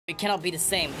It cannot be the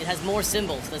same. It has more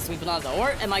symbols than Sweet Bonanza.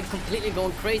 Or am I completely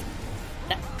going crazy?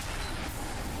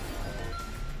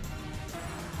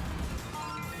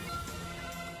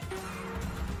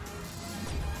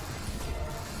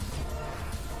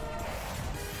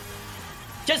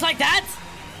 Just like that?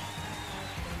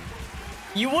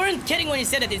 You weren't kidding when you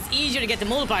said that it's easier to get the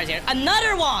multipliers here.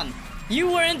 Another one! You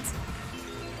weren't...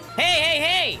 Hey, hey,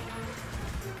 hey!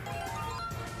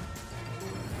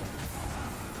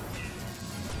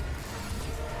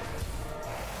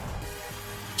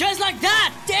 Just like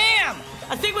that! Damn!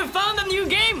 I think we found a new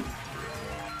game!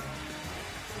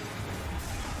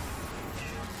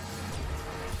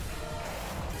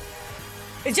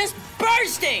 It's just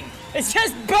bursting! It's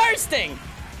just bursting!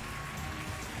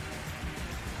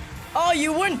 Oh,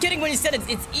 you weren't kidding when you said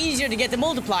it's easier to get the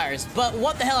multipliers. But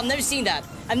what the hell? I've never seen that.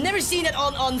 I've never seen that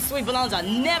on Sweet Bonanza.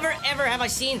 Never ever have I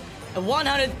seen a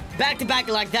 100 back-to-back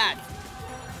like that.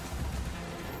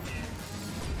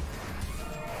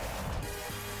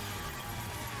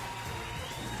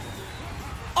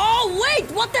 Oh,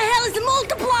 wait! What the hell is the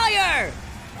multiplier?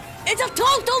 It's a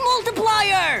total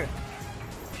multiplier!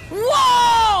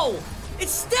 Whoa! It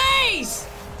stays!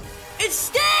 It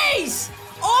stays!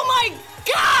 Oh my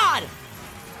god!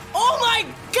 Oh my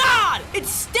god! It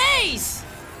stays!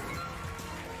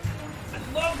 I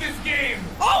love this game!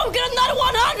 Oh, I'm getting another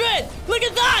 100! Look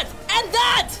at that! And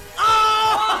that!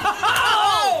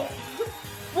 Oh!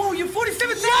 Whoa, you're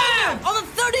 47,000! Yeah! On a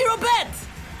 30-euro bet!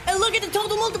 And look at the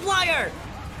total multiplier!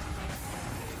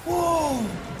 Whoa!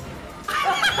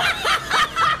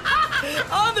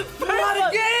 On the first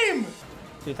What a game!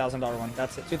 $2,000 one.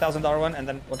 That's it. $2,000 one, and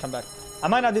then we'll come back. I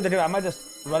might not do the deal. I might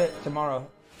just run it tomorrow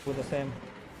with the same.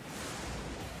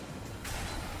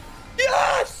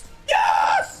 Yes!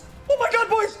 Yes! Oh my god,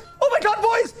 boys! Oh my god,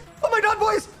 boys! Oh my god,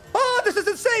 boys! Oh, this is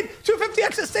insane!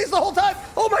 250x, it stays the whole time!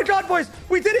 Oh my god, boys!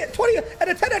 We did it! 20 and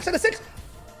a 10x and a 6.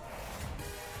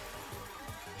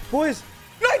 Boys,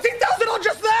 19,000 on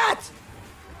just that!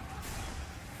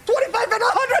 25 and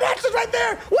 100x is right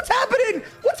there! What's happening?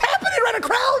 What's happening right now?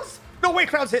 Crowns? No way,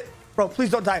 crowns hit. Bro, please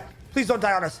don't die. Please don't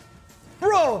die on us.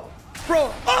 Bro!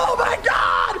 Oh my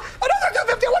god! Another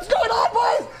 250! What's going on,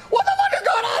 boys? What the fuck is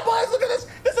going on, boys? Look at this!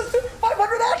 This is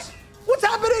 500x! What's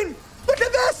happening? Look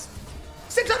at this!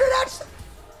 600x!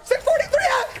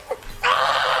 643x!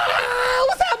 Ah!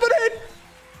 What's happening?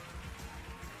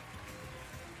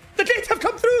 The gates have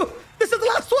come through! This is the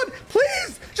last one!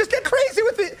 Please! Just get crazy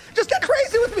with me! Just get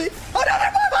crazy with me!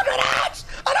 Another 500x!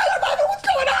 Another 500! What's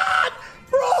going on?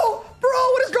 Bro!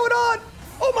 What is going on?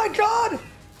 Oh my god!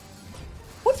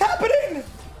 What's happening?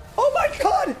 Oh my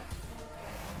god!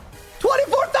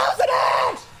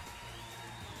 24,000x!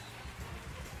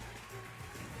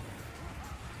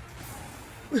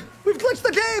 We've glitched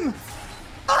the game!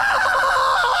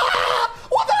 Ah!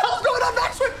 What the hell's going on,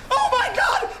 Max? Oh my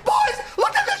god! Boys,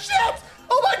 look at this shit!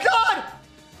 Oh my god!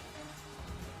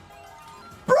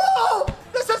 Bro!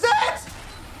 This is it!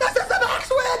 This is the max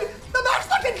win! The max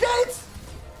fucking gates!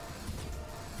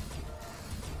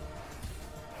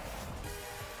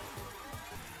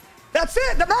 That's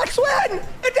it! The max win!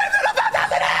 It gives it a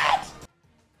 5,000x!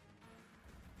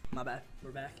 My bad.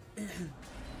 We're back.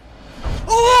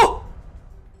 Oh!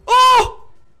 Oh!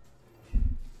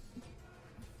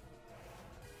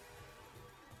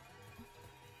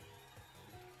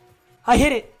 I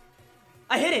hit it!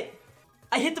 I hit it!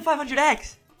 I hit the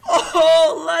 500x!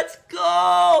 Oh, let's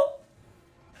go!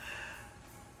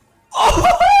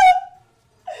 Oh!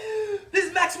 This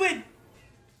is max win!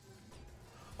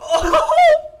 Oh!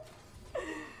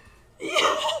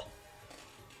 Yeah!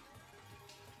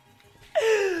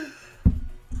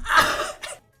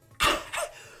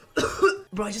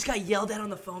 Bro, I just got yelled at on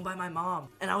the phone by my mom,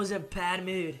 and I was in a bad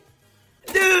mood.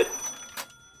 Dude!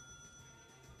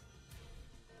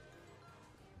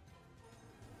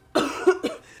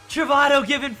 Travado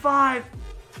given 5.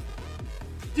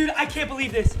 Dude, I can't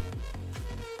believe this.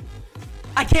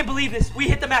 I can't believe this. We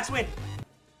hit the max win.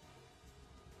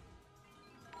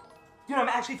 Dude, I'm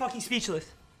actually fucking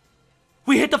speechless.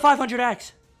 We hit the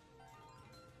 500x.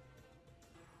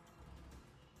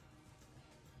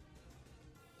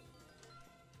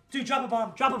 Dude, drop a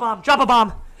bomb, drop a bomb, drop a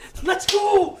bomb. Let's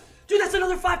go! Dude, that's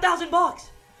another 5,000 bucks.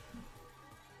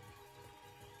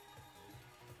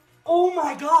 Oh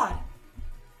my god.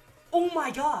 Oh my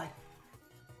god.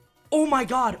 Oh my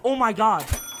god, oh my god.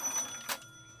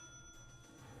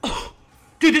 Oh,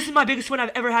 dude, this is my biggest win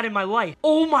I've ever had in my life.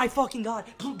 Oh my fucking god.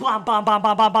 Bomb, bomb, bomb, bomb,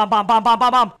 bomb, bomb, bomb, bomb, bomb,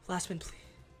 bomb, bomb. Last win, please.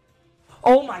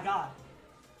 Oh my god.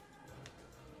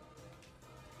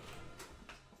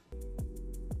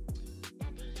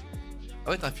 Ah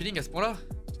ouais, t'as un feeling à ce point-là?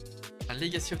 Un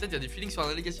Legacy of Dead, il y a des feelings sur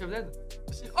un Legacy of Dead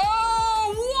aussi.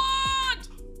 Oh, what?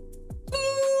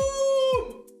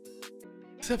 Boum.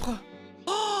 C'est après.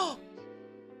 Oh,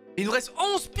 il nous reste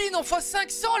 11 pins en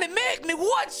x500, les mecs, mais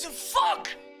what the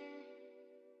fuck?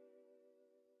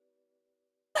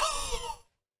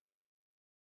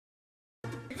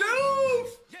 De ouf.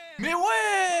 Mais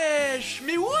wesh,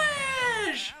 mais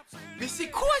wesh. Mais c'est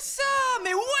quoi ça?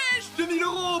 Mais wesh, 2000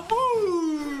 €,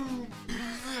 boum.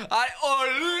 Allez, oh,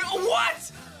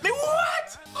 what? Mais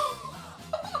what?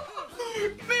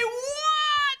 Mais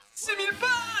what? C'est 1000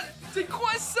 balles. C'est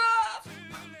quoi ça?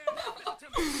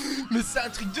 Mais c'est un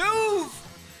truc de ouf.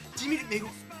 10 000, mais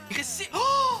restez.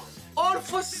 Oh, le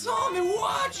x100, mais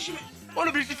what? Oh,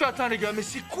 l'objectif est atteint, les gars, mais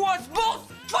c'est quoi ce bon?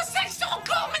 x500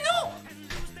 encore, mais non.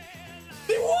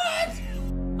 Mais what?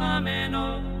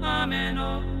 Ameno,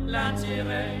 ameno,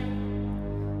 l'attiremo,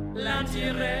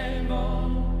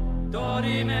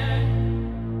 dorime.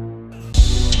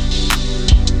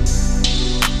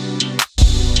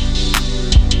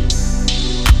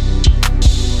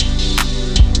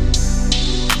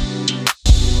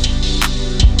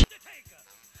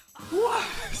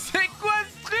 C'est quoi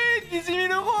ce truc? 18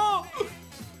 000 €.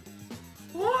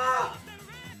 Wow.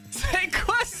 C'est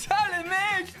quoi ça, les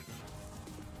mecs?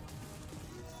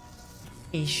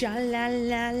 Et la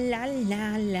la la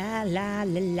la la la la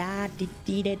la di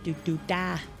di da du du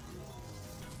da.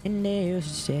 And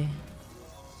say.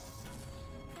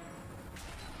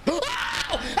 Oh!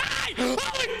 Hey!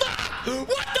 Holy fuck!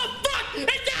 What the fuck is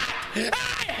that? Hey!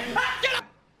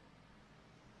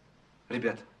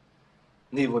 Ребят,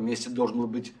 на его месте должен был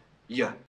быть я.